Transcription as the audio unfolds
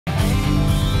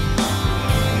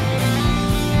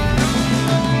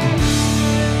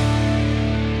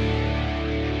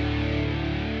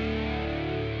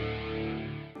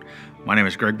My name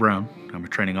is Greg Brown. I'm a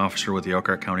training officer with the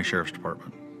Elkhart County Sheriff's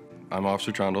Department. I'm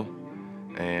Officer Trondle,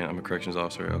 and I'm a corrections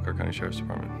officer at Elkhart County Sheriff's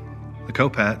Department. The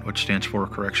Copat, which stands for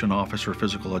Correction Officer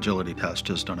Physical Agility Test,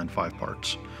 is done in 5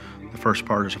 parts. The first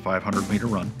part is a 500-meter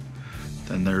run.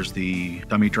 Then there's the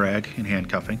dummy drag and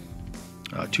handcuffing,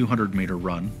 a 200-meter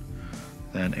run,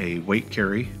 then a weight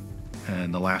carry,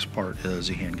 and the last part is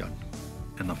a handgun.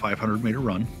 In the 500-meter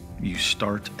run, you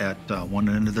start at one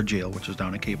end of the jail, which is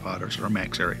down at Copat, or our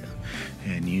max area,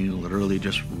 and you literally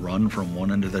just run from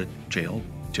one end of the jail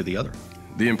to the other.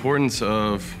 The importance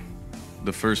of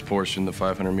the first portion, the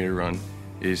 500-meter run,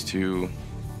 is to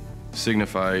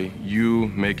signify you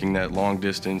making that long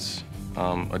distance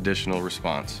additional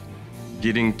response.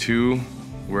 Getting to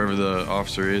wherever the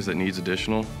officer is that needs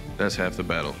additional, that's half the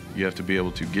battle. You have to be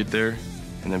able to get there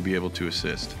and then be able to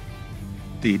assist.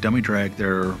 The dummy drag,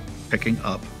 they're picking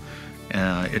up.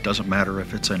 It doesn't matter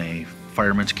if it's in a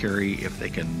fireman's carry, if they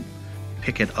can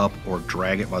pick it up or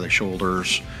drag it by the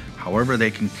shoulders, however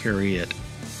they can carry it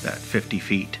that 50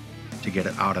 feet to get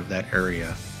it out of that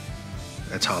area.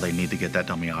 That's how they need to get that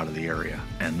dummy out of the area,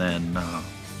 and then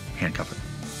handcuff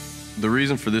it. The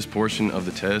reason for this portion of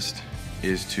the test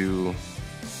is to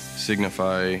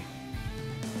signify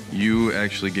you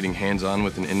actually getting hands-on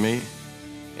with an inmate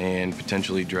and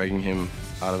potentially dragging him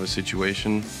out of a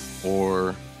situation,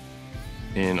 or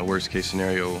in a worst case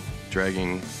scenario,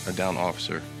 dragging a down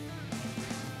officer.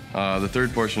 The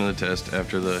third portion of the test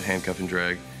after the handcuff and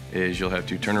drag is you'll have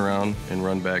to turn around and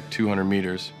run back 200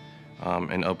 meters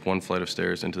and up 1 flight of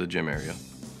stairs into the gym area.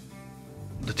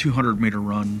 The 200-meter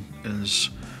run is,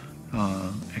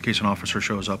 in case an officer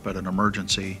shows up at an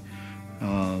emergency,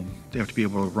 they have to be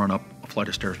able to run up a flight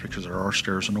of stairs, because there are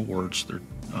stairs in the wards. They're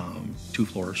 2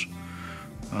 floors.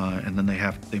 And then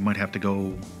they might have to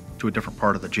go to a different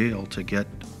part of the jail to get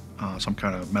some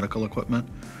kind of medical equipment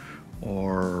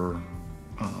or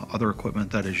other equipment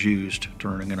that is used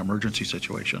during an emergency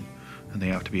situation, and they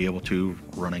have to be able to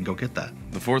run and go get that.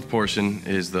 The fourth portion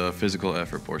is the physical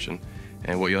effort portion,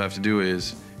 and what you'll have to do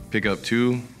is pick up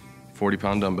 2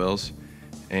 40-pound dumbbells,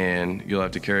 and you'll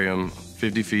have to carry them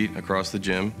 50 feet across the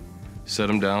gym, set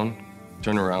them down,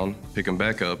 turn around, pick them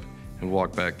back up, and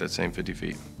walk back that same 50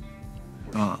 feet.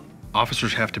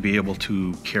 Officers have to be able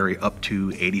to carry up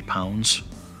to 80 pounds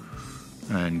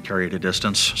and carry it a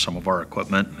distance. Some of our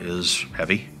equipment is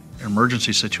heavy. In an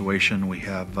emergency situation, we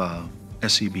have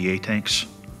SCBA tanks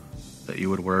that you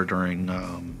would wear during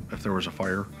if there was a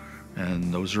fire,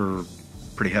 and those are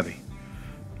pretty heavy.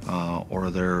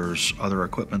 Or there's other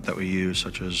equipment that we use,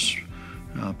 such as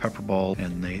pepper ball,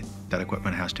 and that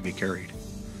equipment has to be carried.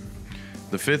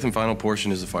 The fifth and final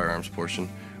portion is the firearms portion,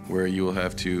 where you will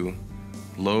have to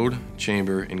load,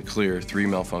 chamber, and clear 3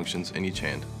 malfunctions in each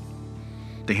hand.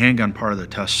 The handgun part of the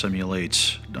test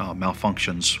simulates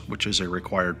malfunctions, which is a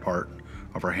required part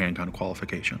of our handgun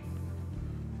qualification.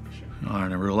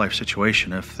 In a real-life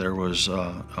situation, if there was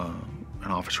an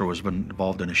officer was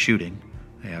involved in a shooting,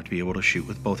 they have to be able to shoot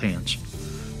with both hands.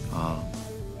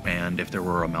 And if there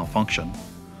were a malfunction,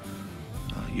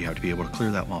 you have to be able to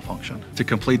clear that malfunction. To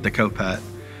complete the Copat,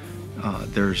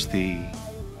 there's the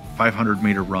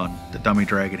 500-meter run, the dummy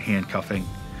drag and handcuffing,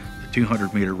 the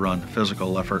 200-meter run, the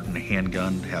physical effort, and the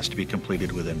handgun has to be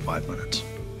completed within 5 minutes.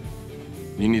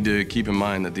 You need to keep in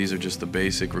mind that these are just the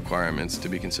basic requirements to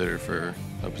be considered for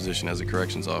a position as a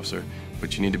corrections officer,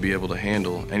 but you need to be able to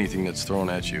handle anything that's thrown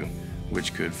at you,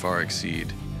 which could far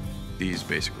exceed these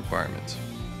basic requirements.